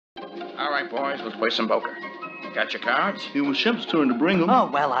All right, boys, let's play some poker. Got your cards? It was Shep's turn to bring them. Oh,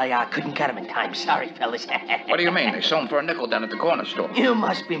 well, I couldn't get them in time. Sorry, fellas. What do you mean? They sold them for a nickel down at the corner store. You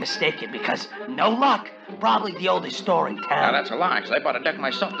must be mistaken, because no luck. Probably the oldest store in Now, town. that's a lie, 'cause I bought a deck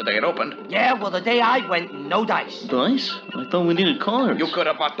myself the day it opened. Yeah, well, the day I went, no dice. Dice? I thought we needed cards. You could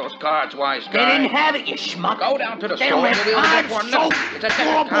have bought those cards, wise They guy. didn't have it, you schmuck. Go down to the They store don't and we'll have get for a cards, nickel. soap, It's a deck of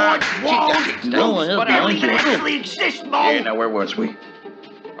floorboards, cards. walls, No, I have whatever. They don't behind even you. actually exist, Mo. Yeah, now, where was we?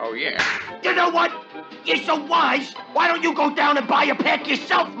 Oh, yeah. You know what? You're so wise. Why don't you go down and buy a pack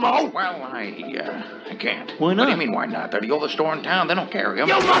yourself, Mo? Well, I can't. Why What not? do you mean, why not? They're the oldest store in town. They don't carry them.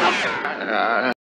 You mother...